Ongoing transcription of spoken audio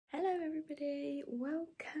everybody,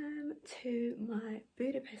 welcome to my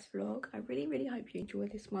Budapest vlog. I really hope you enjoy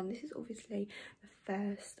this one. This is obviously the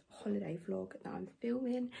first holiday vlog that I'm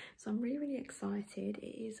filming, so I'm really excited. It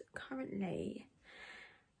is currently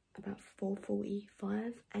about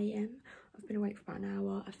 4:45 AM. I've been awake for about an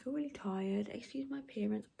hour. I feel really tired. Excuse my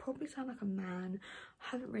appearance, probably sound like a man.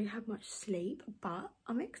 I haven't really had much sleep, but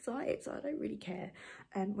I'm excited, so I don't really care.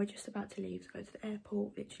 We're just about to leave to go to the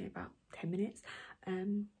airport, literally in about 10 minutes.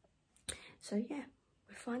 So yeah,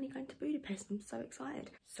 we're finally going to Budapest. I'm so excited.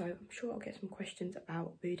 So I'm sure I'll get some questions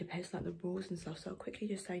about Budapest, like the rules and stuff. So I'll quickly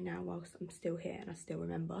just say now, whilst I'm still here and I still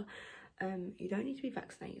remember, you don't need to be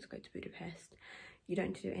vaccinated to go to Budapest. You don't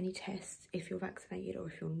need to do any tests if you're vaccinated or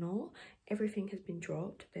if you're not. Everything has been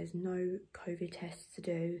dropped. There's no COVID tests to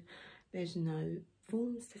do. There's no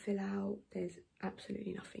forms to fill out. There's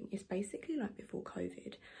absolutely nothing. It's basically like before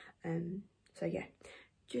COVID. So yeah,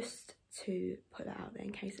 just to put that out there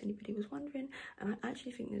in case anybody was wondering. And I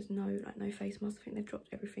actually think there's no face mask. I think they've dropped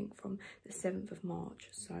everything from the 7th of March.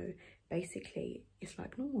 So basically it's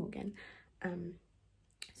like normal again.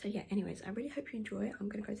 So yeah, anyways, I really hope you enjoy it. I'm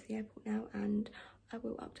gonna go to the airport now and I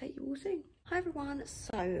will update you all soon. Hi everyone,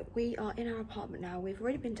 so we are in our apartment now. We've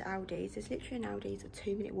already been to Aldi's. There's literally an Aldi's a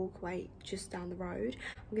 2-minute walk away just down the road.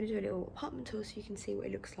 I'm gonna do a little apartment tour so you can see what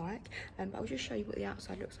it looks like. But I'll just show you what the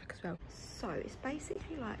outside looks like as well. So it's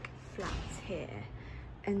basically like flats here,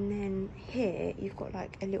 and then here you've got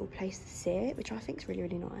like a little place to sit, which I think is really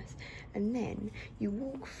nice. And then you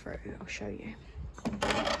walk through, I'll show you.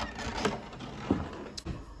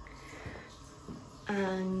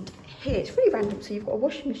 And here it's really random, so you've got a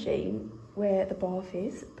washing machine where the bath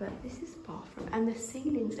is, but this is the bathroom, and the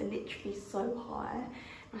ceilings are literally so high.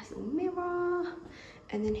 Nice little mirror,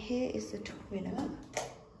 and then here is the toilet.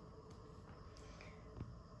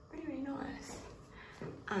 Really nice.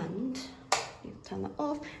 And you turn that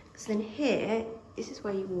off. So then here, this is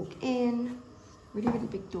where you walk in. Really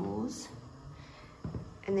big doors,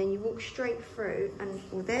 and then you walk straight through, and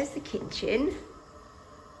well, there's the kitchen.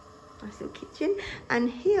 Nice little kitchen. And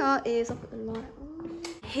here is, I'll put the light on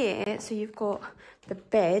here, so you've got the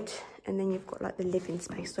bed, and then you've got like the living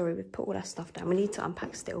space. Sorry, we've put all our stuff down. We need to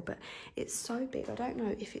unpack still, but it's so big. I don't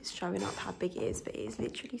know if it's showing up how big it is, but it is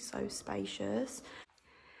literally so spacious.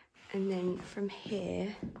 And then from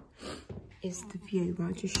here is the view where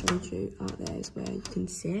I just showed you. Out there is where you can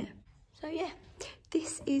sit. So yeah,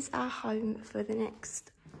 this is our home for the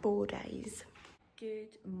next 4 days.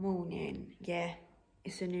 Good morning. Yeah,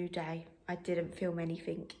 it's a new day. I didn't film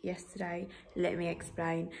anything yesterday. Let me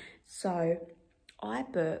explain. So I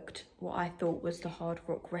booked what I thought was the Hard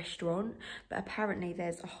Rock restaurant, but apparently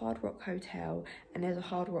there's a Hard Rock hotel and there's a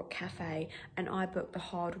Hard Rock cafe, and I booked the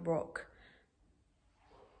Hard Rock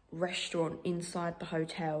restaurant inside the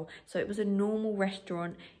hotel. So it was a normal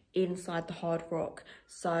restaurant inside the Hard Rock.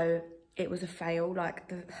 So it was a fail.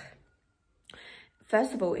 Like,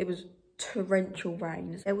 first of all, it was torrential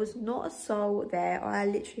rains. There was not a soul there. I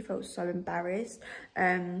literally felt so embarrassed.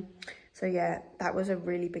 So yeah, that was a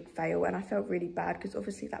really big fail, and I felt really bad because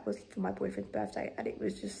obviously that was for my boyfriend's birthday, and it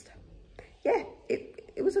was just, yeah,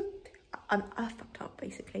 it was I fucked up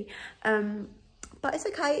basically. But it's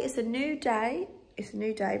okay. It's a new day. It's a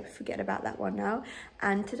new day, forget about that one now.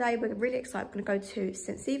 And today we're really excited. We're going to go to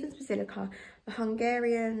Stephens Basilica, the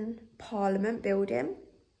Hungarian Parliament building.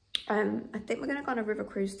 I think we're going to go on a river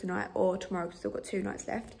cruise tonight or tomorrow, because we've still got 2 nights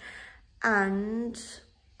left. And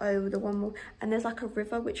the one more, and there's like a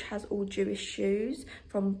river which has all Jewish shoes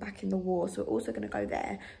from back in the war, so we're also going to go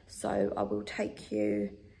there. So I will take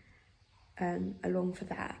you along for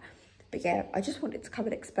that. But yeah, I just wanted to come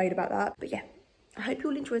and explain about that. But yeah, I hope you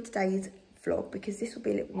all enjoyed today's vlog, because this will be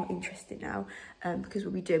a little more interesting now, because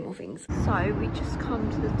we'll be doing more things. So we just come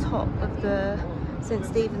to the top of the St.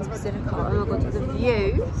 Stephens Basilica. Oh my god, the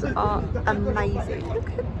views are amazing. Look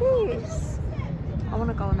at this. I want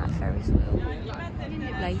to go on that Ferris Wheel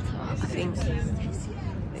later, I think.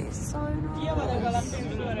 It's so nice.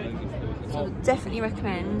 So I would definitely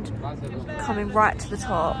recommend coming right to the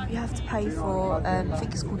top. You have to pay for, I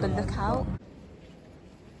think it's called the Lookout.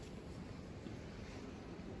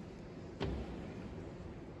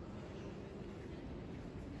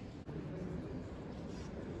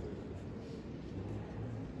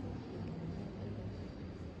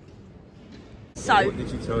 So, what did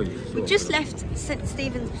she tell you? We just left St.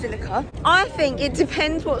 Stephens Basilica. I think it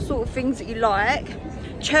depends what sort of things that you like.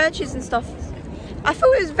 Churches and stuff. I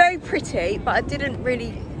thought it was very pretty, but I didn't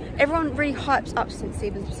really... Everyone really hypes up St.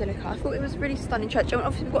 Stephens Basilica. I thought it was a really stunning church. And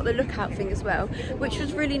obviously we've got the lookout thing as well, which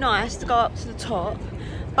was really nice to go up to the top.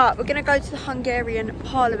 But we're going to go to the Hungarian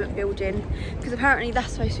Parliament building, because apparently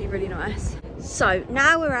that's supposed to be really nice. So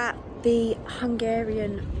now we're at the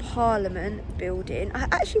Hungarian Parliament building. I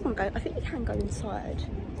actually want to go. I think you can go inside.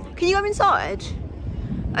 Can you go inside?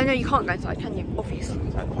 I know you can't go inside, can you?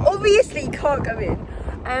 Obviously you can't go in.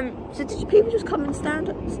 So did people just come and stand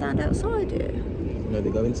outside it? No, they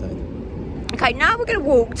go inside. Okay, now we're going to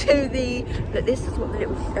walk to the... Look, this is what the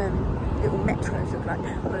little metros look like,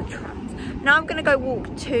 or the trams. Now I'm going to go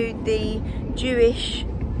walk to the Jewish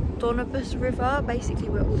Danube River, basically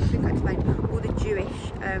where all the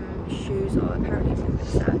Jewish shoes are. Apparently it's a bit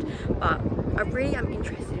sad, but I really am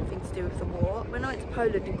interested in things to do with the war. When I went to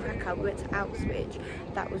Poland and Krakow, we went to Auschwitz.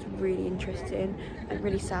 That was really interesting and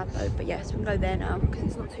really sad though. But yes, we'll go there now because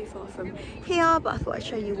it's not too far from here. But I thought I'd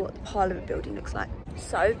show you what the Parliament building looks like.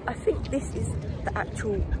 So I think this is the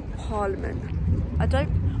actual Parliament. I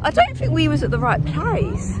don't think we was at the right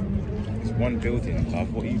place. It's one building,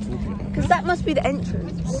 love. What are you talking about? Because that must be the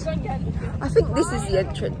entrance. I think this is the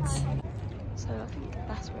entrance. So I think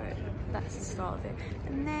that's the start of it.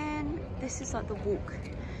 And then this is like the walk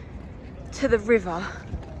to the river.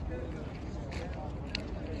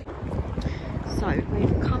 So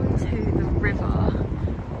we've come to the river.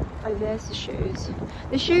 Oh, there's the shoes.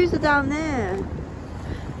 The shoes are down there.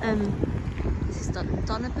 This is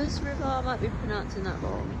Danube River. I might be pronouncing that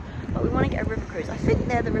wrong. But we want to get a river cruise. I think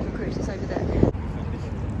they're the river cruises over there.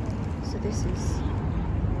 So this is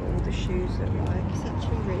what all the shoes look like. It's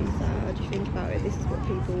actually really sad. You think about it. This is what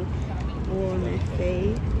people wore on their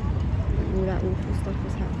feet. And all that awful stuff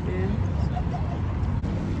was happening.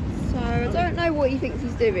 So I don't know what he thinks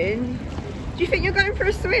he's doing. Do you think you're going for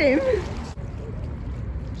a swim?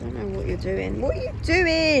 I don't know what you're doing. What are you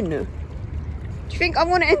doing? Do you think I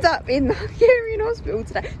want to end up in the Hungarian hospital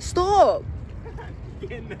today? Stop!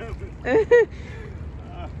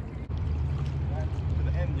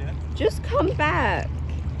 Just come back.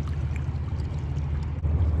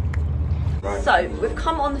 Right. So we've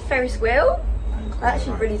come on the Ferris wheel. I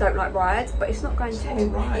actually really don't like rides, but it's not going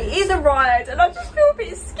to. It is a ride, and I just feel a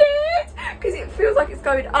bit scared because it feels like it's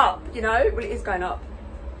going up. You know, well, it is going up,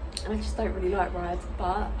 and I just don't really like rides.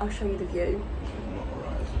 But I'll show you the view.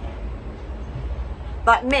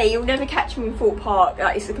 Like me, you'll never catch me in Fort Park.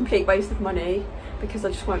 Like, it's a complete waste of money. Because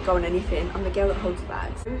I just won't go on anything. I'm the girl that holds the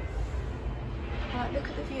bags. Right, look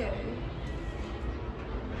at the view.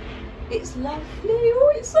 It's lovely.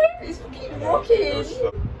 Oh, it's fucking rocking.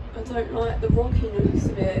 I don't like the rockiness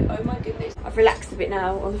of it. Oh my goodness. I've relaxed a bit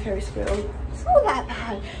now on the Ferris wheel. It's not that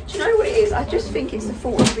bad. Do you know what it is? I just think it's the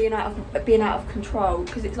fault of being out of control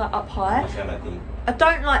because it's like up high. I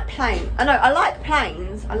don't like planes. I know I like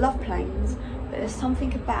planes. I love planes, but there's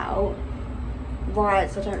something about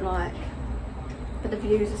rides I don't like. But the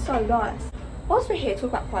views are so nice. Whilst we're here,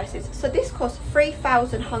 talk about prices. So this costs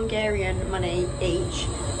 3,000 Hungarian money each,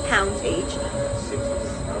 pounds each.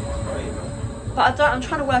 But I'm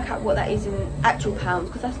trying to work out what that is in actual pounds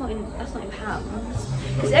because that's not in pounds.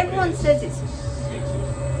 Because everyone says it's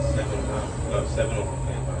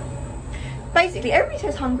basically everybody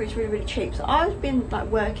says Hungary is really, really cheap. So I've been like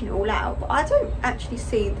working it all out, but I don't actually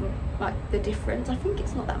see the difference. I think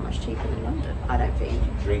it's not that much cheaper than London. I don't think.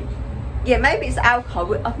 Drink. Yeah, maybe it's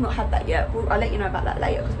alcohol. I've not had that yet. I'll let you know about that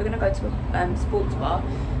later because we're going to go to a sports bar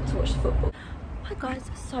to watch the football. Hi guys,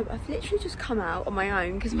 so I've literally just come out on my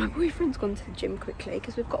own because my boyfriend's gone to the gym quickly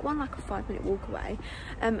because we've got one like a 5-minute walk away.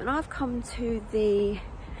 And I've come to the,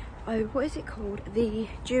 what is it called? The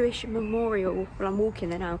Jewish Memorial. Well, I'm walking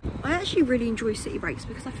there now. I actually really enjoy city breaks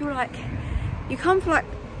because I feel like you come for like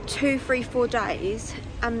 2, 3, 4 days,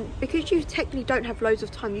 and because you technically don't have loads of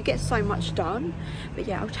time, you get so much done. But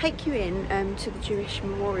yeah, I'll take you in to the Jewish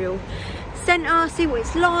Memorial Centre, see what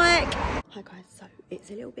it's like. Hi guys, so it's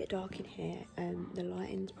a little bit dark in here. The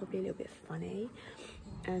lighting's probably a little bit funny.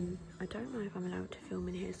 I don't know if I'm allowed to film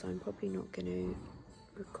in here, so I'm probably not going to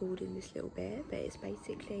record in this little bit, but it's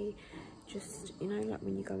basically just, you know, like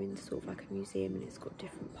when you go into sort of like a museum and it's got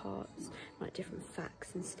different parts, like different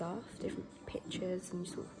facts and stuff, different pictures, and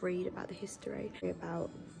you sort of read about the history, about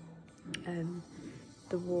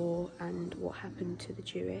the war and what happened to the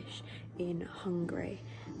Jewish in Hungary.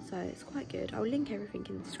 So it's quite good. I'll link everything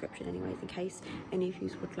in the description anyways in case any of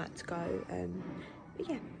you would like to go. But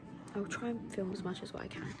yeah, I'll try and film as much as what I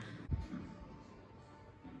can.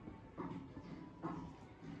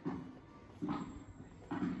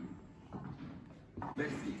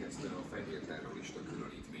 Megfékezte a fehér terrorista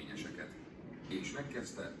különítményeseket, és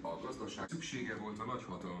megkezdte a gazdaság. Szüksége volt a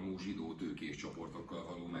nagyhatalmú zsidó tőkés csoportokkal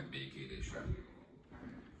való megbékélésre.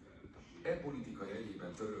 E politika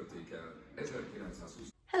jegyében törölték el 1920.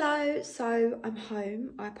 Hello, so I'm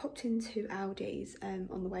home. I popped into Aldi's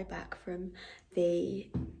on the way back from the,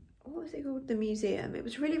 what was it called? The museum. It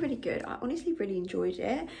was really, really good. I honestly really enjoyed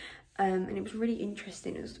it. and it was really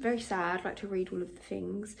interesting. It was very sad, like, to read all of the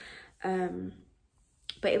things,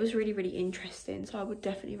 but it was really, really interesting, so I would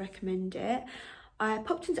definitely recommend it. I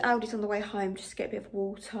popped into Aldi's on the way home just to get a bit of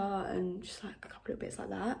water and just like a couple of bits like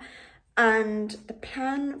that. And the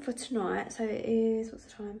plan for tonight, so it is, what's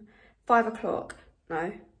the time? 5 o'clock.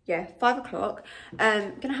 No, yeah, 5 o'clock.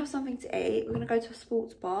 Gonna have something to eat. We're gonna go to a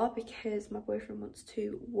sports bar because my boyfriend wants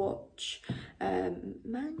to watch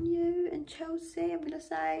Man U and Chelsea, I'm gonna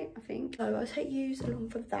say, I think. So I'll take you along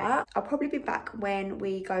for that. I'll probably be back when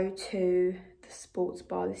we go to the sports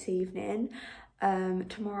bar this evening.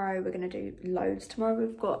 Tomorrow we're gonna do loads. Tomorrow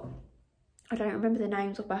we've got, I don't remember the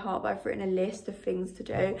names off by heart, but I've written a list of things to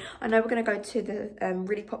do. I know we're gonna go to the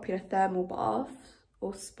really popular thermal baths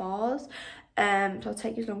or spas. So I'll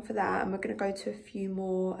take you along for that, and we're gonna go to a few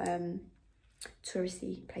more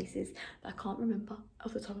touristy places that I can't remember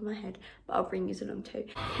off the top of my head, but I'll bring you along too.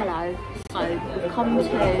 Hello, so we've come to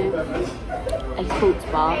a sports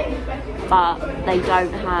bar, but they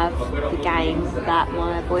don't have the game that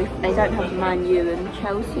my boyfriend, they don't have Man U and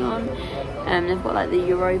Chelsea on. They've got like the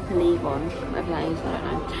Europa League on, whatever that is, I don't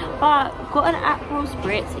know. But got an Aperol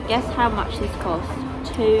Spritz. Guess how much this costs?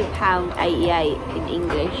 £2.88 in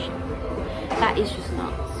English. That is just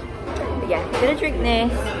nuts. But yeah, I'm gonna drink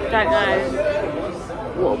this. Don't know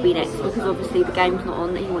what will be next because obviously the game's not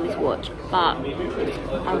on that he wanted to watch. But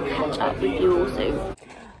I'll catch up with you all soon.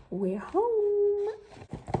 We're home.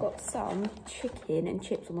 Got some chicken and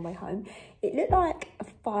chips on the way home. It looked like a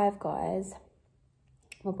Five Guys.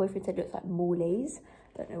 My boyfriend said it looks like Morley's.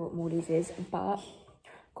 Don't know what Morley's is, but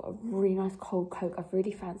got a really nice cold Coke. I've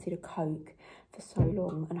really fancied a Coke for so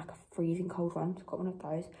long, and like a freezing cold one. So I got one of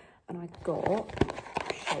those, and I got, I'll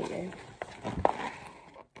show you,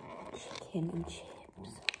 chicken and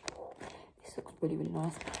chips. This looks really, really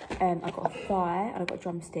nice. I got a thigh, and I got a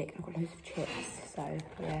drumstick, and I got loads of chips. So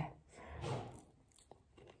yeah.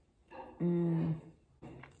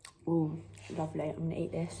 Ooh, lovely. I'm gonna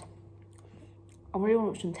eat this. I really want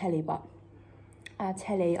to watch some telly, but our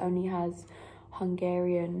telly only has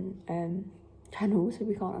Hungarian channels, so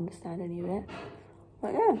we can't understand any of it.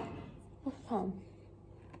 But yeah, what's the time?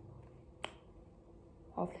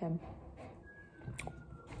 10:30.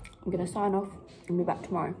 I'm gonna sign off and be back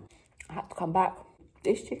tomorrow. I have to come back.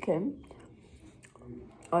 This chicken,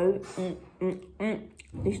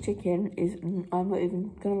 this chicken is, I'm not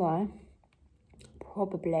even gonna lie,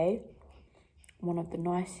 probably one of the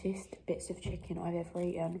nicest bits of chicken I've ever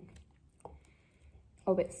eaten.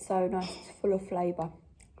 Oh, it's so nice, it's full of flavour.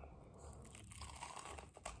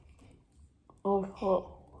 Oh, it's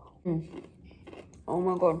hot. Oh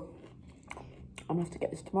my god. I'm gonna have to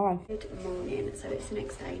get this tomorrow. Good morning, so it's the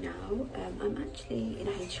next day now. I'm actually in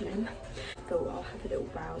H&M. Thought I'll have a little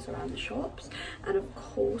browse around the shops, and of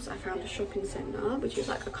course I found a shopping centre which is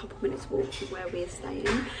like a couple minutes walk from where we're staying,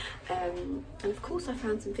 and of course I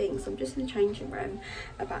found some things. I'm just in the changing room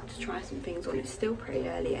about to try some things on. It's still pretty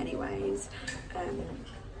early anyways,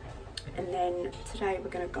 and then today we're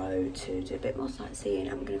going to go to do a bit more sightseeing,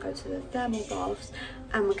 and we're going to go to the thermal baths,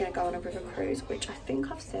 and we're going to go on a river cruise, which I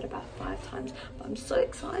think I've said about 5 times, but I'm so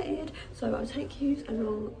excited. So I'll take you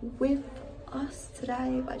along with us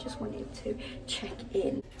today, but I just wanted to check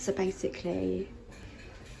in. So basically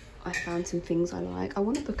I found some things I like. I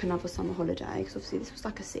want to book another summer holiday because obviously this was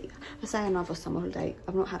like a city, I say another summer holiday,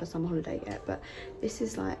 I've not had a summer holiday yet, but this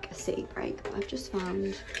is like a city break. But I've just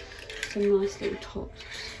found some nice little tops.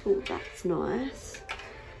 Oh, that's nice.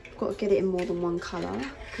 I've got to get it in more than one colour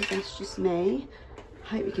because that's just me. I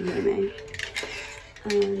hope you can hear me.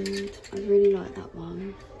 And I really like that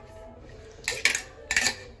one.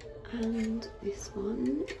 And this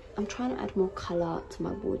one. I'm trying to add more colour to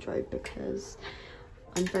my wardrobe because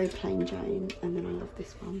I'm very plain Jane, and then I love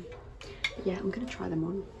this one. But yeah, I'm going to try them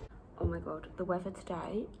on. Oh my god, the weather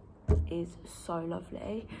today is so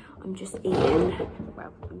lovely. I'm just eating,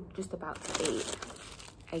 well, I'm just about to eat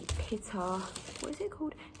a pita, what is it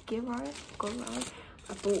called? Gyro?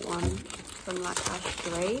 I bought one from like Ash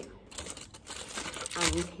Street,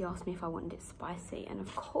 and he asked me if I wanted it spicy, and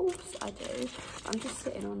of course I do. I'm just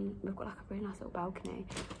sitting on, we've got like a really nice little balcony,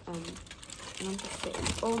 and I'm just sitting.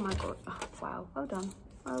 Oh my god, oh, wow, well done,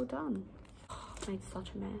 well done. Oh, I've made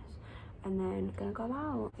such a mess. And then gonna go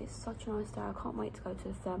out. It's such a nice day. I can't wait to go to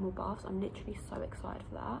the thermal baths. I'm literally so excited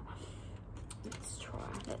for that. Let's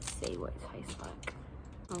try, let's see what it tastes like.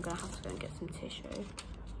 I'm gonna have to go and get some tissue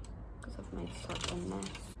because I've made such a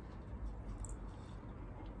mess.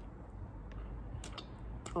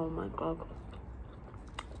 Oh my god,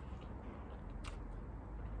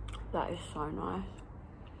 that is so nice.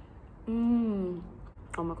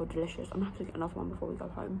 Oh my god, delicious. I'm happy to get another one before we go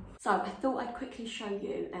home. So I thought I'd quickly show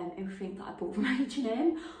you everything that I bought from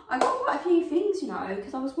H&M. I got quite a few things, you know,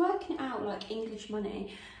 because I was working out like English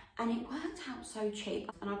money and it worked out so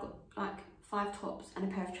cheap. And I got like 5 tops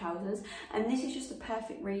and a pair of trousers. And this is just the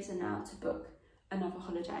perfect reason now to book another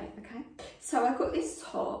holiday, okay? So I got this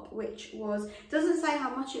top, which was, doesn't say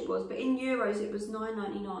how much it was, but in euros it was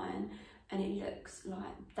 $9.99, and it looks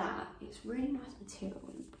like that. It's really nice material.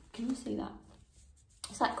 Can you see that?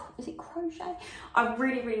 It's like, is it crochet? I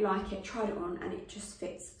really like it. Tried it on and it just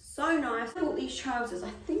fits so nice. I bought these trousers. I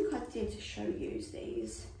think I did show you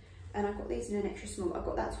these, and I got these in an extra small. I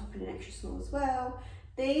got that top in an extra small as well.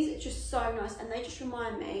 These are just so nice, and they just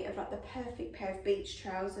remind me of like the perfect pair of beach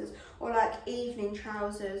trousers, or like evening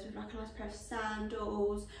trousers with like a nice pair of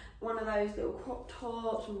sandals, one of those little crop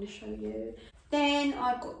tops. I'm going to show you. Then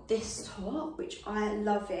I got this top, which I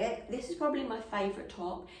love it. This is probably my favourite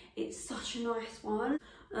top. It's such a nice one.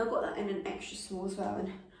 And I got that in an extra small as well,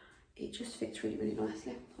 and it just fits really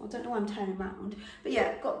nicely. I don't know why I'm turning around, but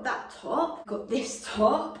yeah, got that top. Got this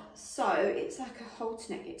top, so it's like a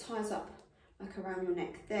halter neck. It ties up like around your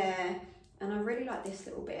neck there, and I really like this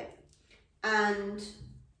little bit. And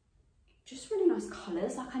just really nice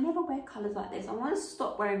colours. Like, I never wear colours like this. I want to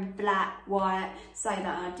stop wearing black, white. Say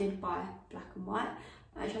that, and I did buy black and white.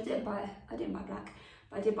 Actually, I didn't buy black,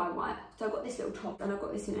 but I did buy white. So I got this little top, and I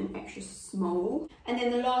got this in an extra small. And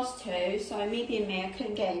then the last two, so me being me, I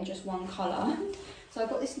couldn't get in just one colour. So I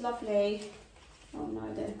got this lovely, oh no,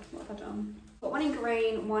 what have I done? Got one in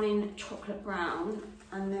green, one in chocolate brown,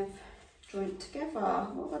 and they've joined together.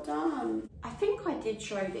 What have I done? I think I did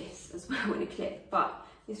show this as well in a clip, but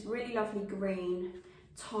this really lovely green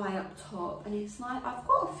tie-up top, and it's like, I've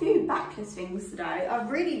got a few backless things today. I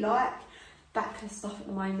really like backless stuff at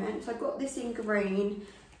the moment. So I got this in green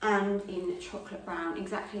and in chocolate brown,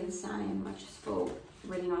 exactly the same. I just thought,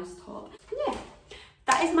 really nice top. And yeah,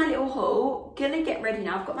 that is my little haul. Gonna get ready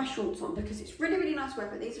now. I've got my shorts on because it's really nice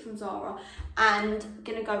weather. These are from Zara, and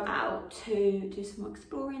gonna go out to do some more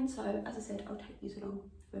exploring. So as I said, I'll take these along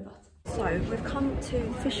with us. So we've come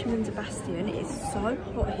to Fisherman's Bastion. It is so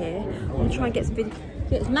hot here. I'm gonna try and get some video.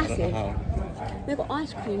 It's massive. They've got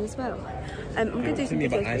ice cream as well. I'm gonna do some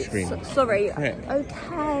videos. Ice cream. Sorry.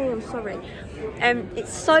 Okay, I'm sorry.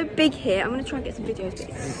 It's so big here. I'm gonna try and get some videos,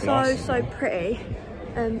 but it's so pretty.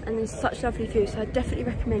 And there's such lovely views, so I definitely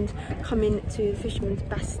recommend coming to Fisherman's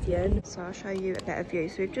Bastion. So I'll show you a better view.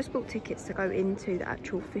 So we've just bought tickets to go into the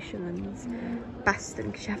actual Fisherman's Bastion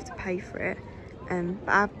because you have to pay for it.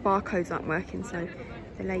 But our barcodes aren't working, so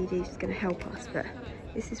the lady's going to help us. But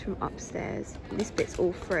this is from upstairs. This bit's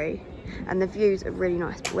all free, and the views are really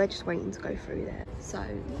nice, but we're just waiting to go through there. So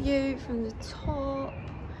view from the top,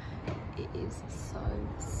 it is so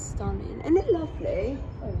stunning. Isn't it lovely?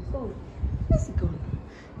 Oh, it's gone. Where's it gone?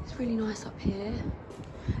 It's really nice up here.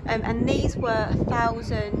 And these were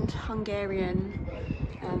 1,000 Hungarian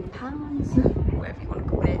pounds, whatever you want to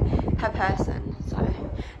call it, per person. So,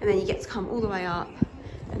 and then you get to come all the way up,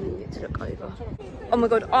 and then you get to look over. Oh my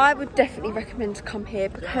god, I would definitely recommend to come here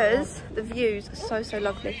because the views are so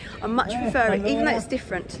lovely. I much prefer it, even though it's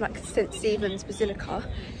different to like St. Stephens Basilica,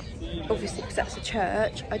 obviously because that's a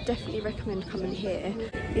church. I definitely recommend coming here.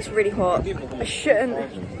 It's really hot. I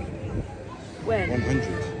shouldn't. When?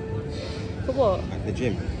 100. For what? At the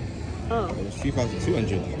gym. Oh. It was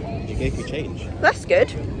 2,200. You gave me change. That's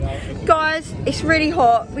good. Guys, it's really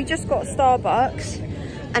hot. We just got Starbucks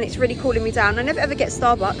and it's really cooling me down. I never ever get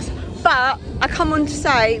Starbucks, but I come on to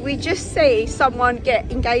say we just see someone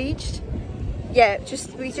get engaged. Yeah,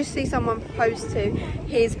 we just see someone propose to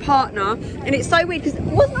his partner, and it's so weird because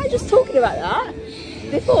wasn't I just talking about that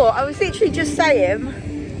before? I was literally just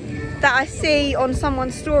saying that I see on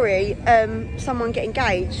someone's story someone get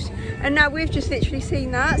engaged, and now we've just literally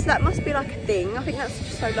seen that, so that must be like a thing. I think that's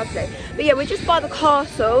just so lovely. But yeah, we're just by the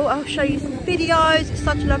castle. I'll show you some videos. It's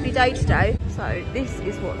such a lovely day today. So this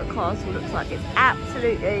is what the castle looks like. It's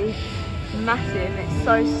absolutely massive. It's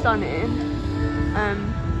so stunning.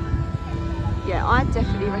 Yeah, I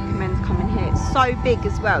definitely recommend coming here. It's so big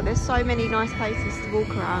as well. There's so many nice places to walk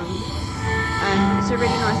around, and it's a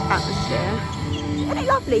really nice atmosphere. Isn't it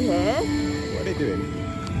lovely here? What are they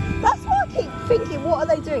doing? That's what I keep thinking. What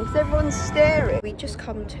are they doing? Because everyone's staring. We just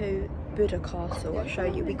come to Buda Castle. I'll show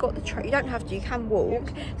you. We got the train. You don't have to. You can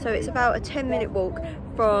walk. So it's about a 10-minute walk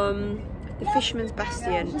from the Fisherman's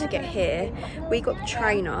Bastion to get here. We got the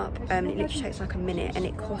train up. It literally takes like a minute, and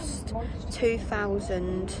it cost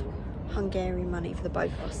 2,000 Hungarian money for the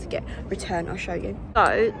both of us to get returned. I'll show you.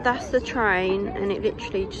 So that's the train, and it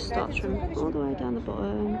literally just starts from all the way down the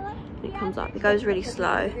bottom. It comes up, it goes really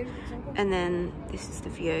slow, and then this is the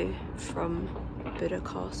view from Buda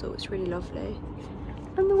Castle. It's really lovely.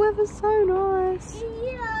 And the weather's so nice.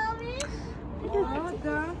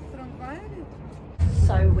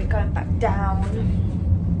 So we're going back down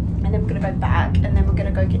and then we're going to go back and then we're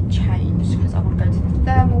going to go get changed because I want to go to the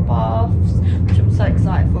thermal baths, which I'm so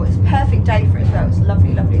excited for. It's a perfect day for it as well. It's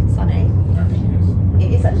lovely, lovely and sunny.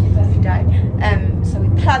 It is actually a perfect day. So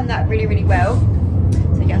we planned that really, really well.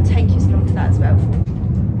 So yeah, I'll take you along to that as well.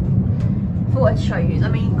 Thought I'd show you. I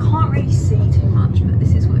mean, you can't really see too much, but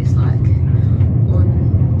this is what it's like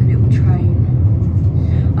on the little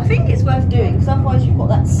train. I think it's worth doing because otherwise you've got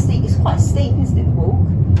that steep. It's quite steep, isn't it, the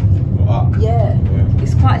walk? Yeah,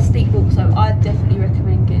 it's quite a steep walk, so I definitely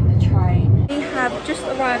recommend getting the train. We have just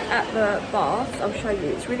arrived at the baths. I'll show you.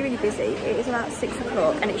 It's really, really busy. It is about 6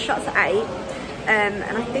 o'clock and it shuts at 8.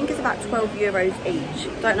 And I think it's about €12 each.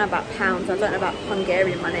 Don't know about pounds. I don't know about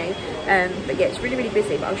Hungarian money. But yeah, it's really, really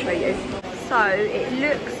busy. But I'll show you. So it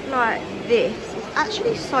looks like this. It's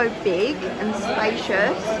actually so big and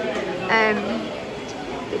spacious.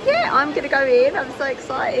 But yeah, I'm gonna go in. I'm so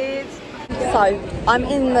excited. So I'm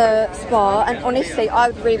in the spa, and honestly, I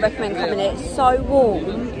would really recommend coming in. It's so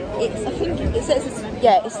warm. It's, I think it says it's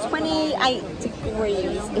 28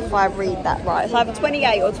 degrees if I read that right. It's either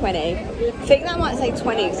 28 or 20. I think that might say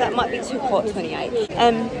 20 because that might be too hot, 28.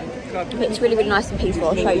 But it's really, really nice and peaceful.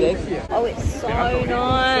 I'll show you. Oh, it's so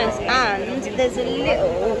nice. And there's a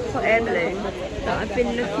little hot air balloon that I've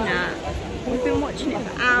been looking at. We've been watching it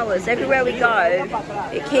for hours. Everywhere we go,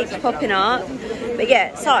 it keeps popping up. But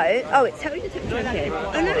yeah, so, oh, it tells you the temperature here.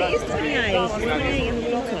 Oh no, it is 28. It's 28 in the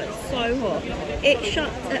water. It's so hot. It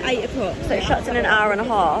shuts at 8 o'clock, so it shuts in an hour and a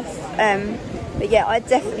half. But yeah, I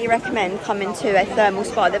definitely recommend coming to a thermal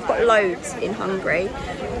spa. They've got loads in Hungary,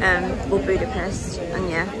 or Budapest, and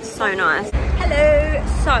yeah, it's so nice. Hello,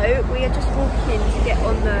 so we are just walking to get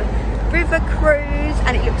on the river cruise,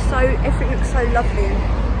 and it looks so, everything looks so lovely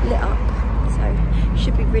and lit up. So it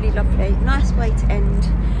should be really lovely. Nice way to end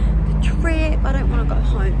the trip. I don't want to go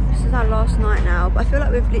home. This is our last night now, but I feel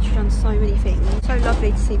like we've literally done so many things. So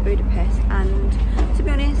lovely to see Budapest, and to be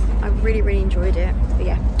honest, I really, really enjoyed it. But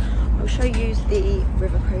yeah, I'll show you the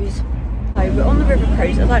river cruise. So we're on the river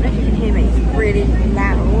cruise. I don't know if you can hear me. It's really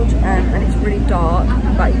loud and it's really dark.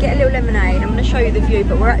 But you get a little lemonade. I'm going to show you the view,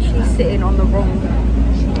 but we're actually sitting on the wrong.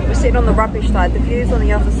 We're sitting on the rubbish side. The view's on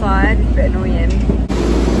the other side. It's a bit annoying.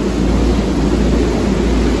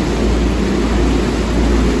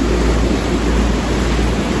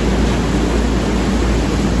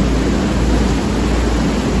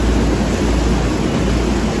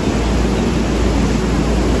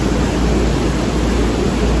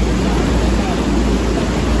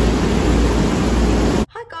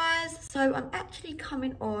 So I'm actually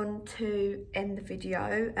coming on to end the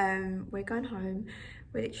video. We're going home.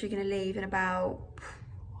 We're literally going to leave in about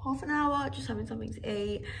half an hour, just having something to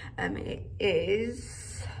eat. It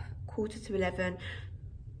is 11:15.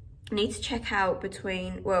 I need to check out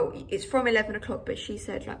between, well, it's from 11 o'clock, but she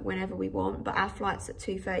said like whenever we want, but our flight's at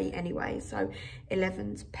 2:30 anyway, so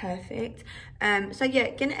 11's perfect. So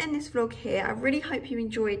yeah, gonna end this vlog here. I really hope you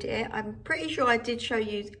enjoyed it. I'm pretty sure I did show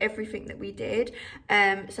you everything that we did.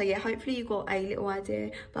 So yeah, hopefully you got a little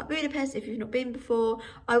idea about Budapest if you've not been before.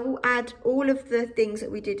 I will add all of the things that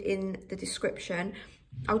we did in the description.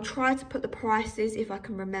 I'll try to put the prices if I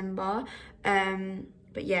can remember.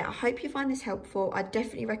 But yeah, I hope you find this helpful. I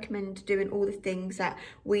definitely recommend doing all the things that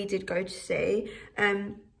we did go to see.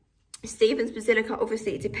 Stephens Basilica,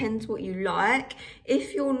 obviously, it depends what you like.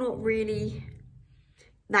 If you're not really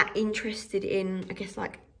that interested in, I guess,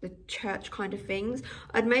 like the church kind of things,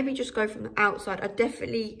 I'd maybe just go from the outside. I'd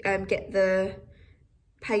definitely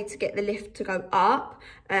pay to get the lift to go up,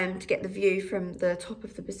 to get the view from the top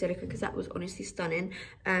of the basilica, because that was honestly stunning.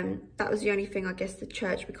 That was the only thing, I guess, the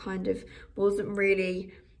church we kind of wasn't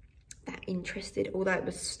really that interested, although it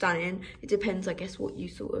was stunning. It depends, I guess, what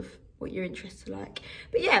you're interested like.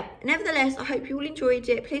 But yeah, nevertheless, I hope you all enjoyed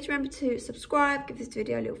it. Please remember to subscribe, give this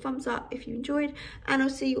video a little thumbs up if you enjoyed, and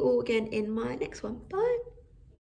I'll see you all again in my next one. Bye.